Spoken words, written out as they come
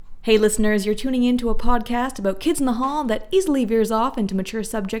Hey listeners, you're tuning in to a podcast about kids in the hall that easily veers off into mature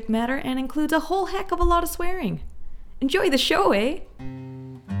subject matter and includes a whole heck of a lot of swearing. Enjoy the show, eh?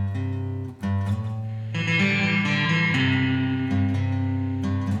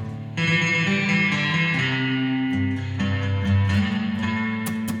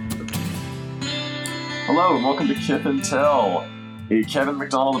 Hello and welcome to Kip and Tell, a Kevin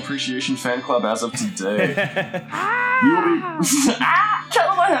McDonald Appreciation Fan Club as of today. We will be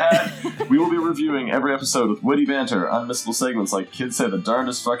Tell my head! We will be reviewing every episode with witty banter, unmissable segments like Kids Say the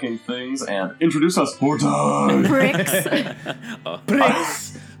Darndest Fucking Things, and Introduce Us or Die!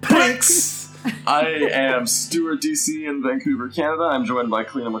 Bricks! Bricks! I am Stuart DC in Vancouver, Canada. I'm joined by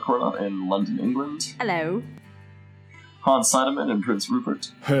Kalina McCormick in London, England. Hello. Hans Seidemann in Prince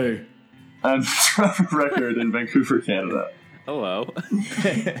Rupert. Hey. And Trevor Record in Vancouver, Canada. Hello.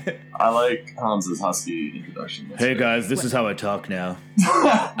 I like Hans's husky introduction. Hey guys, this is how I talk now.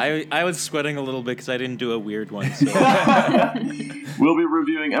 I was sweating a little bit because I didn't do a weird one. So. We'll be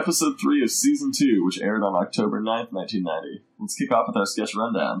reviewing episode 3 of season 2, which aired on October 9th, 1990. Let's kick off with our sketch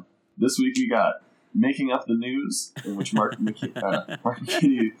rundown. This week we got Making Up the News, in which Mark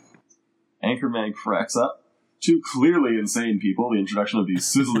McKinney, Anchorman, cracks up. Two clearly insane people, the introduction of the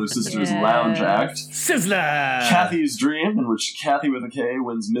Sizzler Sisters Lounge Act. Sizzler! Kathy's Dream, in which Kathy with a K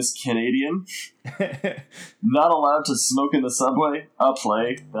wins Miss Canadian. Not Allowed to Smoke in the Subway, a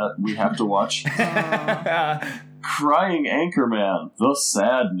play that we have to watch. Crying Anchorman, the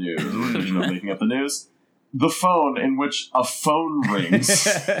sad news, version of Making Up the News. The Phone, in which a phone rings.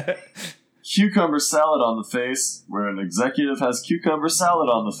 Cucumber Salad on the Face, where an executive has cucumber salad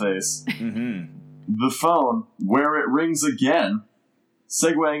on the face. Mm-hmm. The Phone, where it rings again,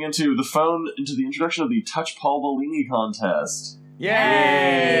 segueing into the phone into the introduction of the Touch Paul Bellini contest.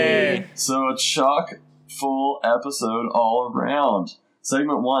 Yay! So a chock-full episode all around.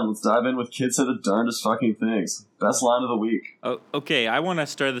 Segment 1, let's dive in with Kids Say the Darndest Fucking Things. Best line of the week. Oh, okay, I want to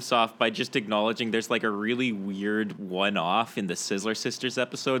start this off by just acknowledging there's like a really weird one-off in the Sizzler Sisters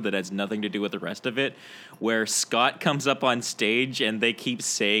episode that has nothing to do with the rest of it, where Scott comes up on stage and they keep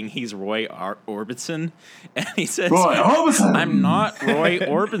saying he's Roy Orbison, and he says, Roy Orbison! I'm not Roy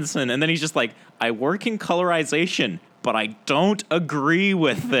Orbison, and then he's just like, I work in colorization, but I don't agree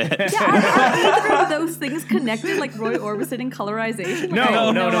with it. Yeah, are either of those things connected, like Roy Orbison and colorization?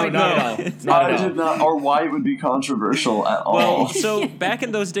 No, not at all. I did not, or why it would be controversial at all. Well, so back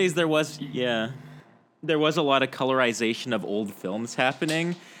in those days, there was a lot of colorization of old films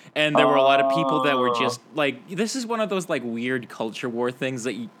happening, and there were a lot of people that were just like, this is one of those like weird culture war things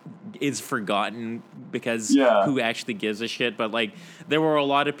that is forgotten because who actually gives a shit? But like, there were a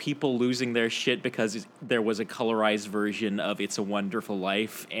lot of people losing their shit because there was a colorized version of It's a Wonderful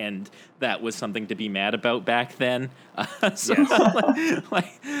Life, and that was something to be mad about back then. Like,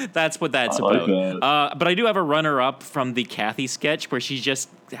 that's what that's about. That. But I do have a runner-up from the Kathy sketch where she just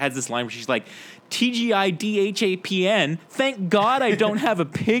has this line where she's like, TGIDHAPN, thank God I don't have a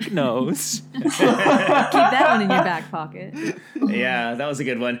pig nose. Keep that one in your back pocket. Yeah, that was a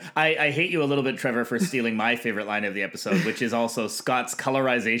good one. I hate you a little bit, Trevor, for stealing my favorite line of the episode, which is also Scott's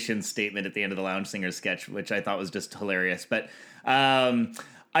colorization statement at the end of the Lounge Singer sketch, which I thought was just hilarious. But I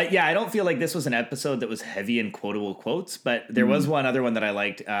don't feel like this was an episode that was heavy in quotable quotes, but there was one other one that I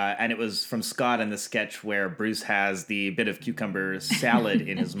liked, and it was from Scott in the sketch where Bruce has the bit of cucumber salad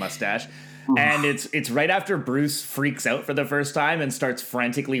in his mustache. And it's right after Bruce freaks out for the first time and starts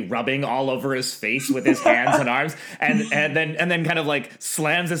frantically rubbing all over his face with his hands and arms, and then kind of like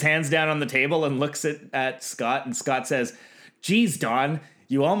slams his hands down on the table and looks at Scott, and Scott says, "Geez, Don,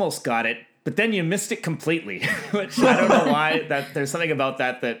 you almost got it, but then you missed it completely." Which I don't know why. That there's something about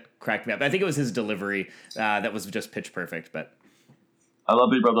that cracked me up. I think it was his delivery that was just pitch perfect, but. I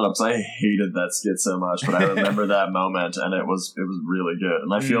love that you brought that up because I hated that skit so much, but I remember that moment, and it was really good.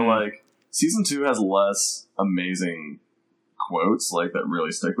 And I feel like season 2 has less amazing quotes like that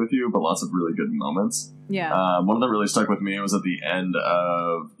really stick with you, but lots of really good moments. Yeah. One that really stuck with me was at the end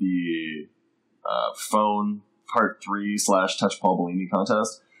of the phone part 3 / Touch Paul Bellini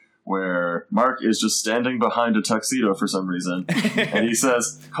contest, where Mark is just standing behind a tuxedo for some reason, and he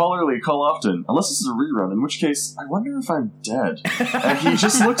says, "Call early, call often, unless this is a rerun, in which case, I wonder if I'm dead." And he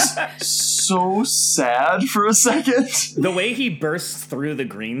just looks so sad for a second. The way he bursts through the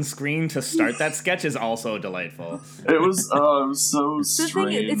green screen to start that sketch is also delightful. It was so strange.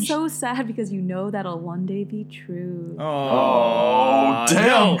 The thing, it's so sad because you know that'll one day be true. Oh,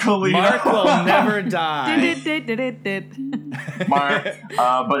 damn, Kalina. Mark will never die. Mark,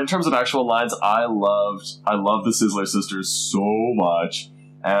 but in terms of actual lines, I love the Sizzler Sisters so much,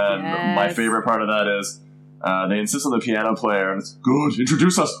 and my favorite part of that is They insist on the piano player, and it's good.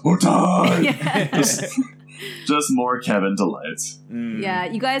 Introduce us or die. Just more Kevin delights. Yeah,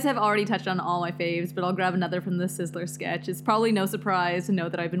 you guys have already touched on all my faves, but I'll grab another from the Sizzler sketch. It's probably no surprise to know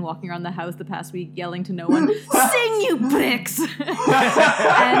that I've been walking around the house the past week yelling to no one, "Sing, you bricks!"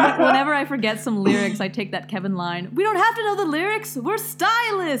 And whenever I forget some lyrics, I take that Kevin line, "We don't have to know the lyrics, we're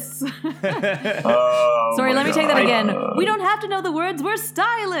stylists!" Sorry, let me take that again. "We don't have to know the words, we're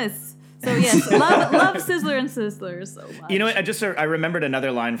stylists!" So yes, love Sizzler and Sizzler so much. You know what? I remembered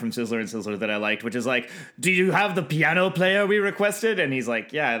another line from Sizzler and Sizzler that I liked, which is like, "Do you have the piano player we requested?" And he's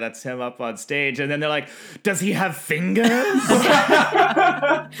like, "Yeah, that's him up on stage." And then they're like, "Does he have fingers?" It's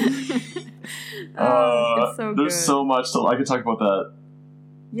so good. There's so much I could talk about that.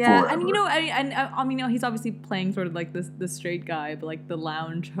 Yeah, forever. and you know, I mean, he's obviously playing sort of like the straight guy, but like the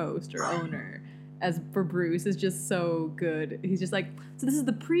lounge host or owner. As for Bruce, is just so good. He's just like, "So this is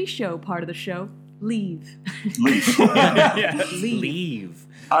the pre-show part of the show. Leave." Leave.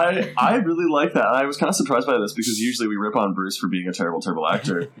 I really like that. I was kind of surprised by this because usually we rip on Bruce for being a terrible, terrible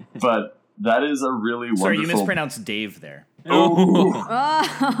actor, but that is a really wonderful... Sorry, you mispronounced Dave there. Oh.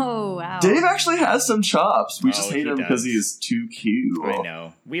 Oh, wow. Dave actually has some chops. We just hate he him because does. he's too cute. I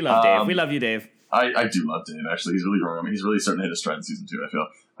know. We love Dave. We love you, Dave. I do love Dave, actually. He's really growing on me. He's really starting to hit his stride in season 2, I feel.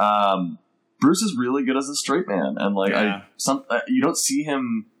 Bruce is really good as a straight man, and like you don't see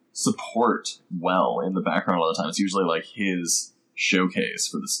him support well in the background a lot of times. It's usually like his showcase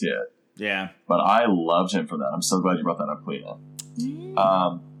for the skit. Yeah. But I loved him for that. I'm so glad you brought that up, Cleta.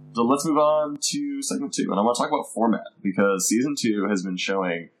 So let's move on to segment 2, and I want to talk about format because season 2 has been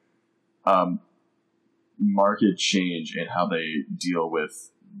showing market change in how they deal with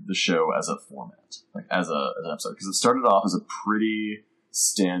the show as a format, like as an episode, because it started off as a pretty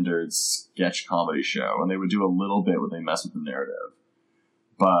standard sketch comedy show, and they would do a little bit when they mess with the narrative.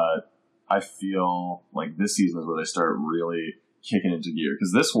 But I feel like this season is where they start really kicking into gear,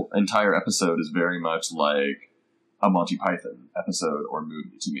 because this entire episode is very much like a Monty Python episode or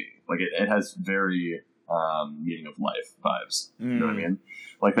movie to me. Like it has very meaning of life vibes. You know what I mean?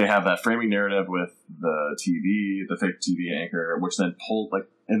 Like they have that framing narrative with the fake TV anchor, which then pulled, like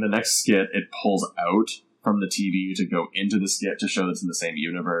in the next skit, it pulls out from the TV to go into the skit to show it's in the same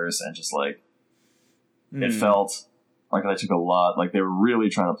universe, and just like it felt like I took a lot, like they were really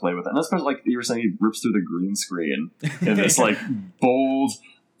trying to play with it. And especially like you were saying, he rips through the green screen in this like bold,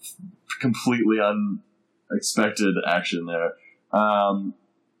 completely unexpected action there.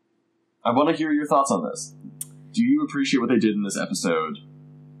 I want to hear your thoughts on this. Do you appreciate what they did in this episode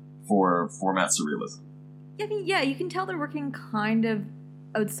for format surrealism? I mean, yeah, you can tell they're working kind of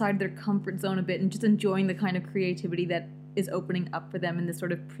outside their comfort zone a bit and just enjoying the kind of creativity that is opening up for them in this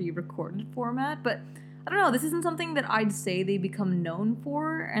sort of pre-recorded format. But I don't know, this isn't something that I'd say they become known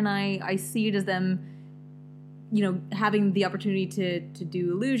for, and I see it as them, you know, having the opportunity to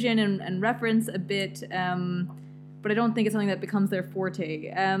do illusion and reference a bit, but I don't think it's something that becomes their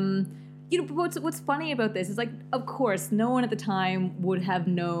forte. You know, what's funny about this is, like, of course, no one at the time would have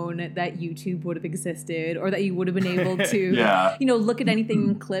known that YouTube would have existed, or that you would have been able to, you know, look at anything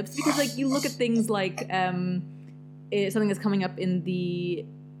in clips, because, like, you look at things like something that's coming up in the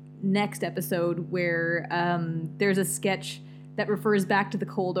next episode where there's a sketch that refers back to the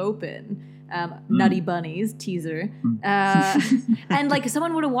cold open, Nutty Bunnies teaser, and like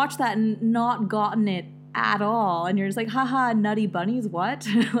someone would have watched that and not gotten it at all, and you're just like, haha, Nutty Bunnies, what?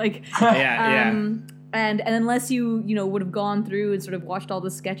 Like, and unless you know would have gone through and sort of watched all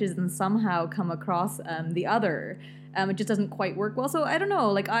the sketches and somehow come across the other, it just doesn't quite work well. So I don't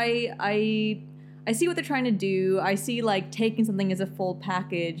know, like I see what they're trying to do. I see like taking something as a full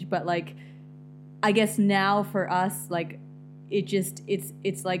package, but like I guess now for us, like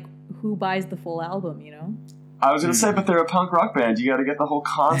it's like, who buys the full album, you know? I was going to say, but they're a punk rock band. You got to get the whole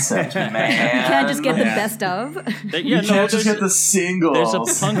concept, man. You can't just get the best of. You can't just get the singles. There's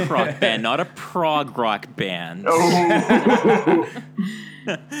a punk rock band, not a prog rock band. Oh.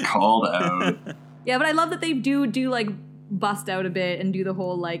 Called out. Yeah, but I love that they do like bust out a bit and do the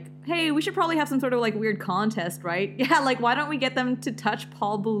whole like, hey, we should probably have some sort of like weird contest, right? Yeah, like why don't we get them to touch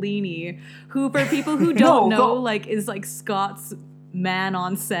Paul Bellini, who, for people who don't know, like is like Scott's man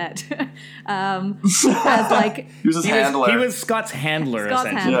on set. As like he was his handler. He was Scott's handler. Scott's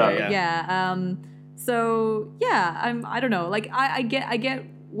essentially. handler. Yeah. So yeah, I don't know. Like I get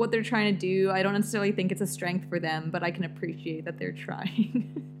what they're trying to do. I don't necessarily think it's a strength for them, but I can appreciate that they're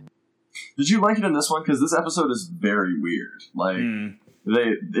trying. Did you like it in this one? Because this episode is very weird. Like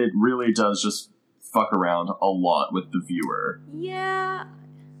it really does just fuck around a lot with the viewer. Yeah.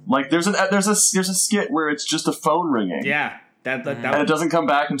 Like there's a skit where it's just a phone ringing. Yeah. That And it doesn't come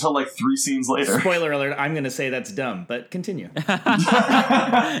back until like 3 scenes later. Spoiler alert, I'm going to say that's dumb, but continue.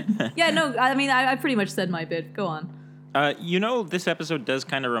 Yeah, no, I mean, I pretty much said my bit. Go on. This episode does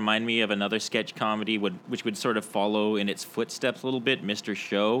kind of remind me of another sketch comedy which would sort of follow in its footsteps a little bit, Mr.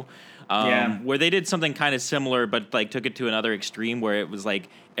 Show, where they did something kind of similar, but like took it to another extreme where it was like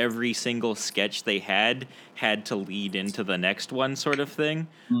every single sketch they had to lead into the next one sort of thing.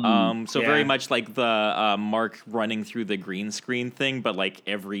 Very much like the Mark running through the green screen thing, but like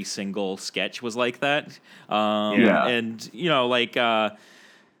every single sketch was like that. And,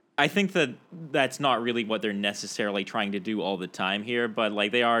 I think that's not really what they're necessarily trying to do all the time here, but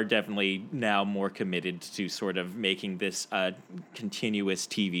like they are definitely now more committed to sort of making this a continuous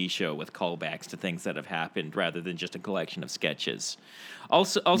TV show with callbacks to things that have happened rather than just a collection of sketches.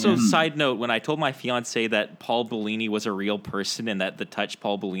 Also, side note, when I told my fiance that Paul Bellini was a real person and that the Touch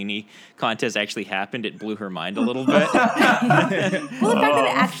Paul Bellini contest actually happened, it blew her mind a little bit. Well, the fact that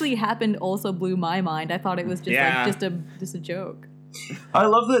it actually happened also blew my mind. I thought it was just a joke. I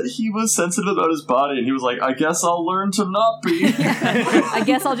love that he was sensitive about his body, and he was like, I guess I'll learn to not be. I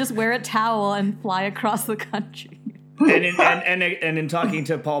guess I'll just wear a towel and fly across the country. And in talking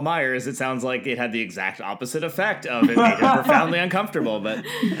to Paul Myers, it sounds like it had the exact opposite effect of it made him profoundly uncomfortable. But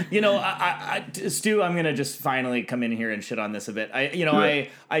Stu, I'm gonna just finally come in here and shit on this a bit.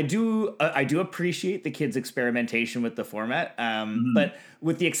 I do appreciate the kids' experimentation with the format, but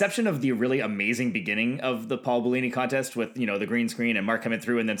with the exception of the really amazing beginning of the Paul Bellini contest with the green screen and Mark coming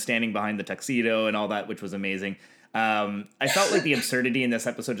through and then standing behind the tuxedo and all that, which was amazing. I felt like the absurdity in this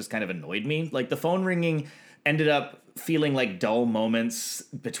episode just kind of annoyed me. Like the phone ringing ended up feeling like dull moments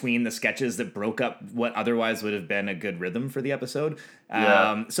between the sketches that broke up what otherwise would have been a good rhythm for the episode.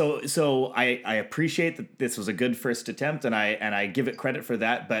 So I appreciate that this was a good first attempt, and I give it credit for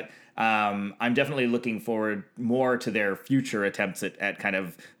that. But I'm definitely looking forward more to their future attempts at kind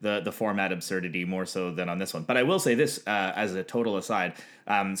of the format absurdity more so than on this one. But I will say this as a total aside.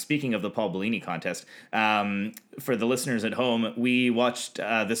 Speaking of the Paul Bellini contest, for the listeners at home, we watched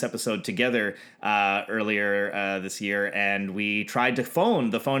this episode together earlier this year, and we tried to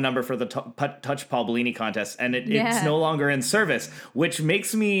phone the phone number for the Touch Paul Bellini contest, and it's no longer in service, which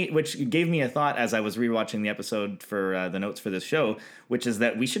gave me a thought as I was rewatching the episode for the notes for this show, which is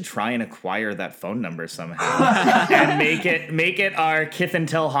that we should try and acquire that phone number somehow and make it our Kith and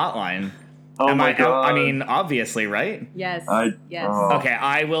Tell hotline. Oh my God. I mean, obviously, right? Yes. Yes. Okay,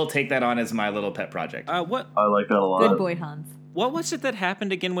 I will take that on as my little pet project. I like that a lot. Good boy, Hans. What was it that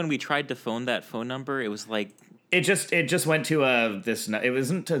happened again when we tried to phone that phone number? It was like... It just went to it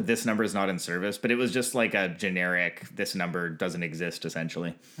wasn't to this number is not in service, but it was just like a generic, this number doesn't exist,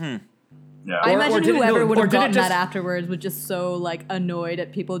 essentially. Yeah. I imagine whoever would have gotten that afterwards was just so like annoyed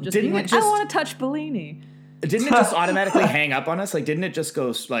at people just being like, I want to touch Bellini. Didn't it just automatically hang up on us? Like, didn't it just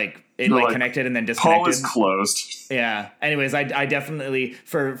go like it connected and then disconnected? Call is closed. Yeah. Anyways, I definitely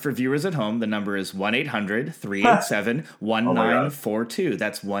for viewers at home, the number is 1-800-387-1942.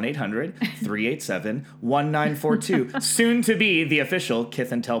 That's 1-800-387-1942. Soon to be the official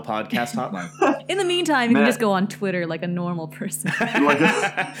Kith and Tell podcast hotline. In the meantime, you can just go on Twitter like a normal person. I like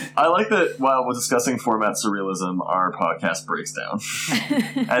that while we're discussing format surrealism, our podcast breaks down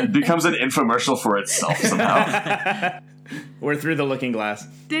and becomes an infomercial for itself somehow. We're through the looking glass.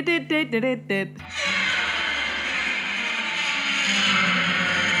 Did.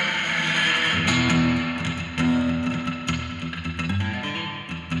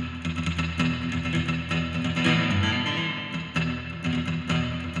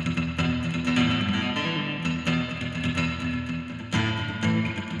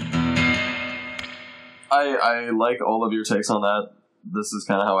 I like all of your takes on that. This is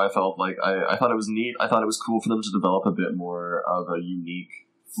kind of how I felt. Like I thought it was neat. I thought it was cool for them to develop a bit more of a unique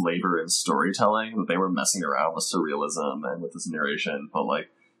flavor in storytelling. That they were messing around with surrealism and with this narration, but like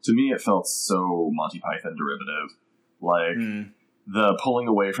to me, it felt so Monty Python derivative. Like the pulling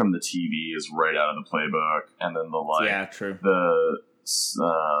away from the TV is right out of the playbook, and then the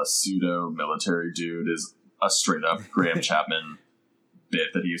pseudo military dude is a straight up Graham Chapman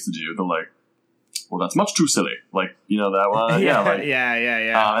bit that he used to do. The like. Well, that's much too silly. Like, you know that one?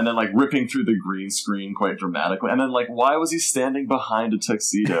 Yeah. And then, like, ripping through the green screen quite dramatically. And then, like, why was he standing behind a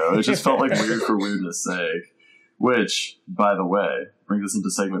tuxedo? It just felt like weird for weirdness' sake. Which, by the way, brings us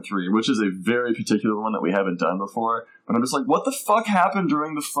into segment 3, which is a very particular one that we haven't done before. But I'm just like, what the fuck happened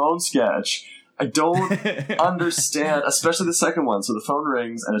during the phone sketch? I don't understand, especially the second one. So the phone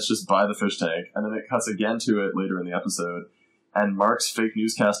rings, and it's just by the fish tank. And then it cuts again to it later in the episode. And Mark's fake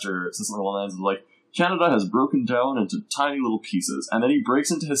newscaster says something along the lines of, like, Canada has broken down into tiny little pieces, and then he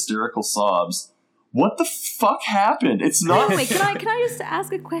breaks into hysterical sobs. what the fuck happened? It's not. Wait, can I just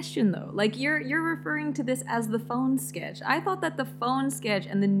ask a question though? Like you're referring to this as the phone sketch. I thought that the phone sketch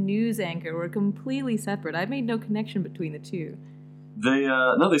and the news anchor were completely separate. I made no connection between the two. They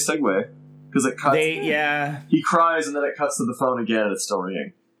segue because it cuts. He cries and then it cuts to the phone again and it's still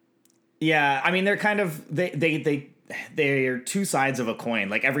ringing. Yeah, I mean they're kind of they're two sides of a coin.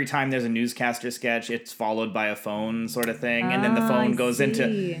 Like every time there's a newscaster sketch, it's followed by a phone sort of thing, and then the phone goes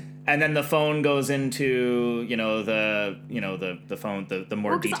into the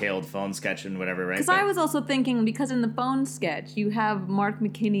more detailed phone sketch and whatever, right? Because I was also thinking, because in the phone sketch you have Mark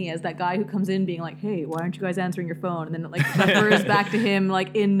McKinney as that guy who comes in being like, "Hey, why aren't you guys answering your phone?" And then it like refers back to him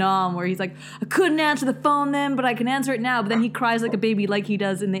like in Nom, where he's like, "I couldn't answer the phone then, but I can answer it now." But then he cries like a baby, like he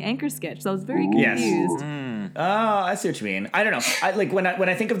does in the anchor sketch. So I was very confused. Oh, I see what you mean. I don't know. I like when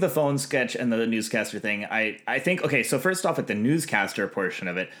I think of the phone sketch and the newscaster thing, I think, okay, so first off, with the newscaster portion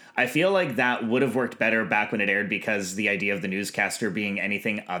of it, I feel like that would have worked better back when it aired, because the idea of the newscaster being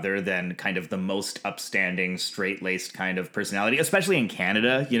anything other than kind of the most upstanding, straight-laced kind of personality, especially in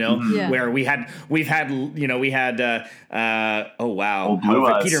Canada, where we've had Peter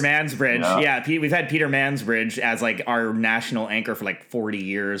Mansbridge. Yeah, we've had Peter Mansbridge as like our national anchor for like 40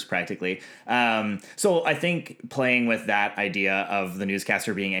 years practically. So I think playing with that idea of the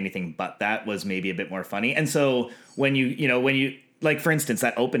newscaster being anything but that was maybe a bit more funny. And so when you like, for instance,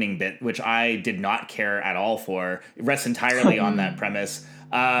 that opening bit, which I did not care at all for, rests entirely on that premise.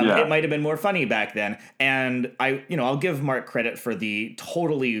 It might have been more funny back then. And I'll give Mark credit for the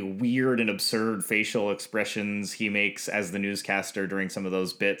totally weird and absurd facial expressions he makes as the newscaster during some of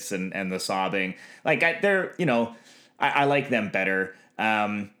those bits and the sobbing. Like I like them better.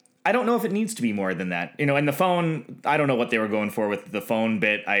 I don't know if it needs to be more than that. And the phone, I don't know what they were going for with the phone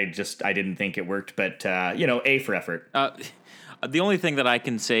bit. I didn't think it worked, but A for effort. The only thing that I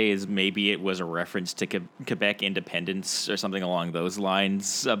can say is maybe it was a reference to Quebec independence or something along those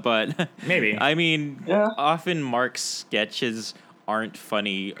lines. But maybe. I mean, often Mark's sketches aren't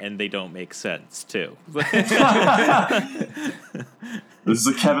funny and they don't make sense too. This is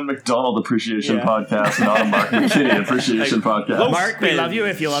a Kevin McDonald appreciation podcast, not a Mark McKinney appreciation podcast. Mark, we love you.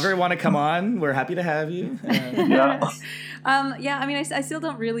 If you'll ever want to come on, we're happy to have you. I mean, I still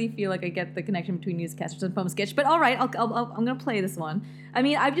don't really feel like I get the connection between newscasters and phone sketch, but all right, I'm gonna play this one. I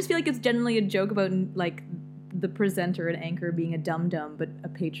mean, I just feel like it's generally a joke about like the presenter and anchor being a dum-dum but a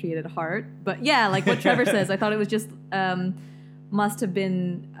patriot at heart. But yeah, like what Trevor says, I thought it was just must have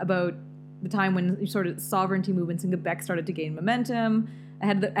been about the time when sort of sovereignty movements in Quebec started to gain momentum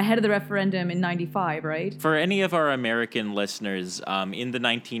ahead of the referendum in 95, right? For any of our American listeners, in the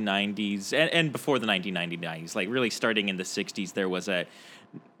 1990s and before the 1990s, like really starting in the 60s, there was a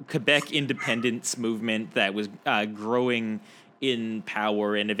Quebec independence movement that was growing in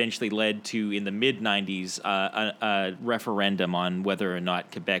power and eventually led to, in the mid-90s, a referendum on whether or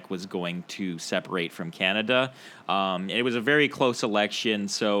not Quebec was going to separate from Canada. It was a very close election,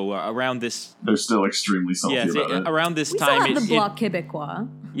 so around this... They're still extremely salty about it. Around this we time... still have the Bloc Québécois.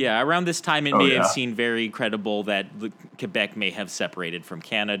 Yeah, around this time it may have seemed very credible that Quebec may have separated from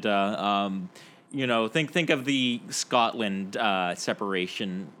Canada. Think of the Scotland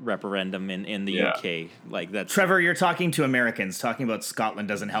separation referendum in the UK. Like that. Trevor, you're talking to Americans. Talking about Scotland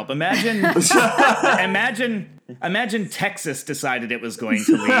doesn't help. Imagine Texas decided it was going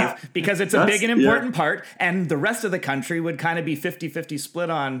to leave because it's a big and important part, and the rest of the country would kind of be 50-50 split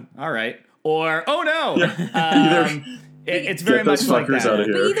on, all right, or, oh no. Yeah. It's very much like that. Out of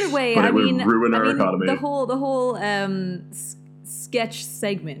here, but either way, I mean, ruin our economy. The whole sketch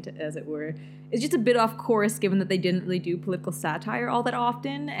segment, as it were, is just a bit off course, given that they didn't really do political satire all that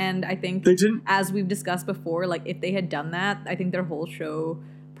often. And I think, they didn't, as we've discussed before, like if they had done that, I think their whole show,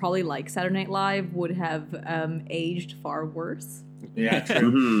 probably like Saturday Night Live, would have aged far worse. Yeah,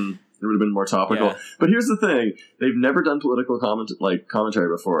 true. Mm-hmm. It would have been more topical. Yeah. But here's the thing. They've never done political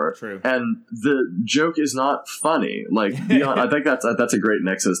commentary before. True. And the joke is not funny. Like, beyond, I think that's a great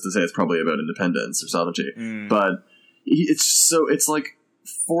nexus to say it's probably about independence or sovereignty. But it's like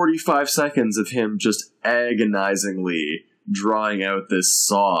 45 seconds of him just agonizingly drawing out this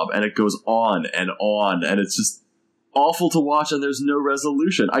sob, and it goes on, and it's just awful to watch, and there's no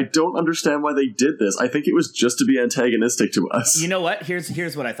resolution. I don't understand why they did this. I think it was just to be antagonistic to us. You know what?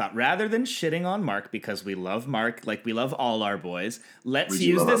 Here's what I thought. Rather than shitting on Mark, because we love Mark, like we love all our boys, let's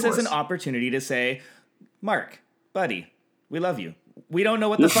use this as an opportunity to say, Mark, buddy, we love you. We don't know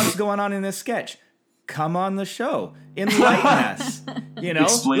what the fuck's going on in this sketch. Come on the show. Enlighten us.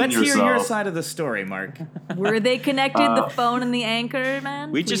 Explain let's yourself. Hear your side of the story, Mark. Were they connected, the phone and the anchor,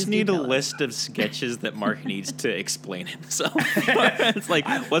 man? We just need a list of sketches that Mark needs to explain himself. It's like,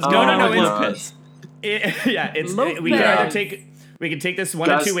 what's going on with Lopez? We can either take this one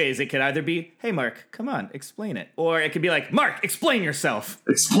Guys- of two ways. It could either be, "Hey, Mark, come on, explain it," or it could be like, "Mark, explain yourself."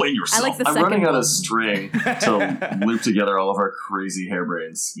 Explain yourself. I like the I'm second running out one. of string to loop together all of our crazy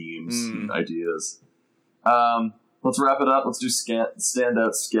harebrained schemes and ideas. Let's wrap it up. Let's do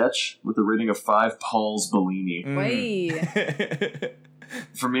standout sketch with a rating of 5 Paul's Bellini. Wait.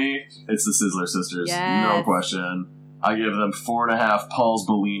 For me, it's the Sizzler Sisters. Yes. No question. I give them 4.5 Paul's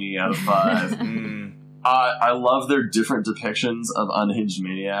Bellini out of 5. Mm. I love their different depictions of unhinged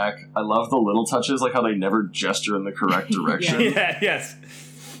maniac. I love the little touches, like how they never gesture in the correct direction. Yes.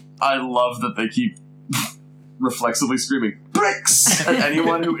 I love that they keep reflexively screaming bricks at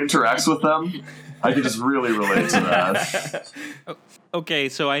anyone who interacts with them. I can just really relate to that. Okay,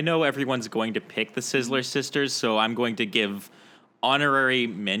 so I know everyone's going to pick the Sizzler Sisters, so I'm going to give honorary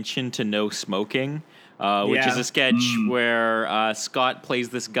mention to No Smoking, which is a sketch where Scott plays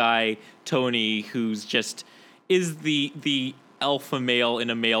this guy, Tony, who's just is the alpha male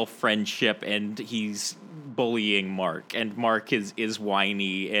in a male friendship, and he's bullying Mark, and Mark is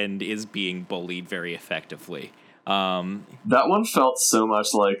whiny and is being bullied very effectively. That one felt so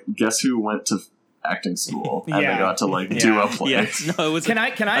much like Guess Who went to acting school and they got to do a play. Yes, no, it was Can I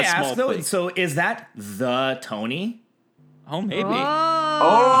a ask small though? thing. So is that the Tony? Oh, maybe.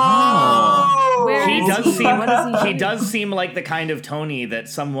 Oh! Where He is does he? seem What is he he doing? does seem like the kind of Tony that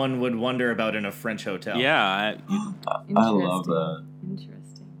someone would wonder about in a French hotel. Yeah, I love that.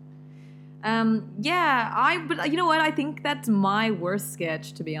 Interesting. But you know what? I think that's my worst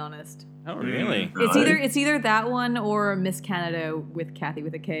sketch, to be honest. oh, really? It's either that one or Miss Canada with Kathy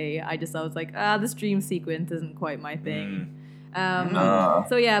with a K. I was like, this dream sequence isn't quite my thing.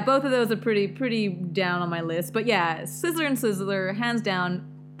 So yeah, both of those are pretty down on my list. But yeah, Sizzler and Sizzler, hands down,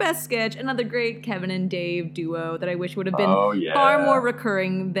 best sketch. Another great Kevin and Dave duo that I wish would have been far more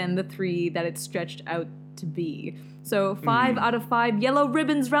recurring than the 3 that it's stretched out to be. So 5 out of 5 yellow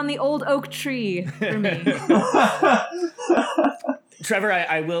ribbons around the old oak tree for me. Trevor,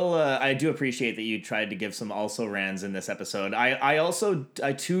 I do appreciate that you tried to give some also rans in this episode.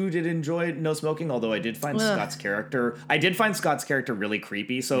 I too did enjoy No Smoking, although I did find Scott's character really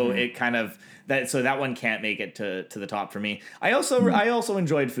creepy. So it kind of that one can't make it to the top for me. I also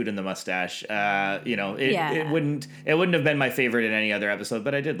enjoyed Food in the Mustache. It wouldn't have been my favorite in any other episode,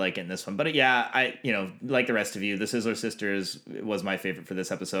 but I did like it in this one. But I like the rest of you, the Sizzler Sisters was my favorite for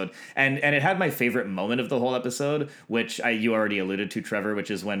this episode, and it had my favorite moment of the whole episode, which you already alluded to, Trevor, which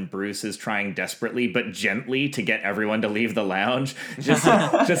is when Bruce is trying desperately but gently to get everyone to leave the lounge.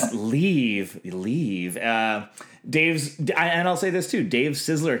 Just leave. Dave's, and I'll say this too, Dave's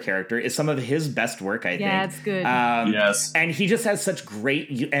Sizzler character is some of his best work, I think. Yeah, it's good. Yes. And he just has such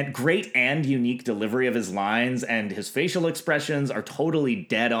great and unique delivery of his lines, and his facial expressions are totally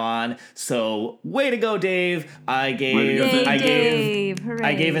dead on. So way to go, Dave. I gave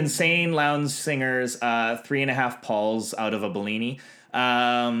Insane Lounge Singers 3.5 Pauls out of a Bellini.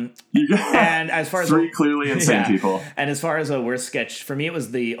 And as far as 3 clearly insane people. And as far as a worst sketch, for me it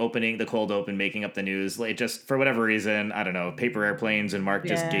was the cold open, making up the news. It just, for whatever reason, I don't know, paper airplanes and Mark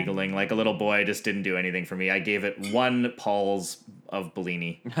just giggling like a little boy just didn't do anything for me. I gave it 1 Paul's of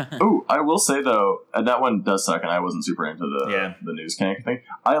Bellini. Oh, I will say though, and that one does suck, and I wasn't super into the news kank thing.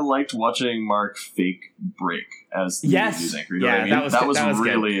 I liked watching Mark fake break as the news anchor. You know what I mean? That was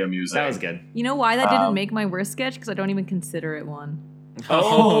really good. amusing. That was good. You know why that didn't make my worst sketch? Because I don't even consider it one.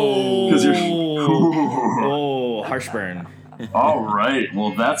 Because you're harsh burn. All right,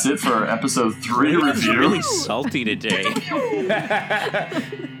 well that's it for our episode 3 review. Really salty today.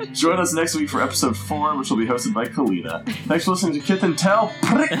 Join us next week for episode 4, which will be hosted by Kalina. Thanks for listening to Kith and Tell.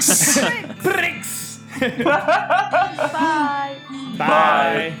 Pricks. Pricks. Bye.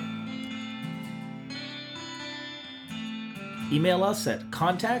 Bye. Email us at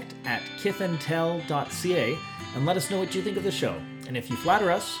contact@kithandtell.ca and let us know what you think of the show. And if you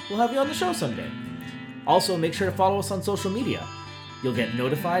flatter us, we'll have you on the show someday. Also, make sure to follow us on social media. You'll get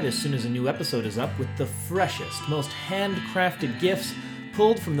notified as soon as a new episode is up with the freshest, most handcrafted GIFs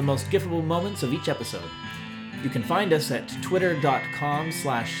pulled from the most giftable moments of each episode. You can find us at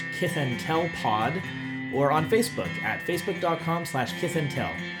twitter.com/kithandtellpod or on Facebook at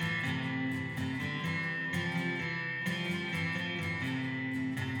facebook.com/kithandtell.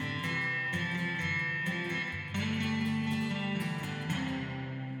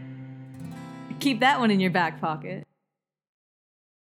 Keep that one in your back pocket.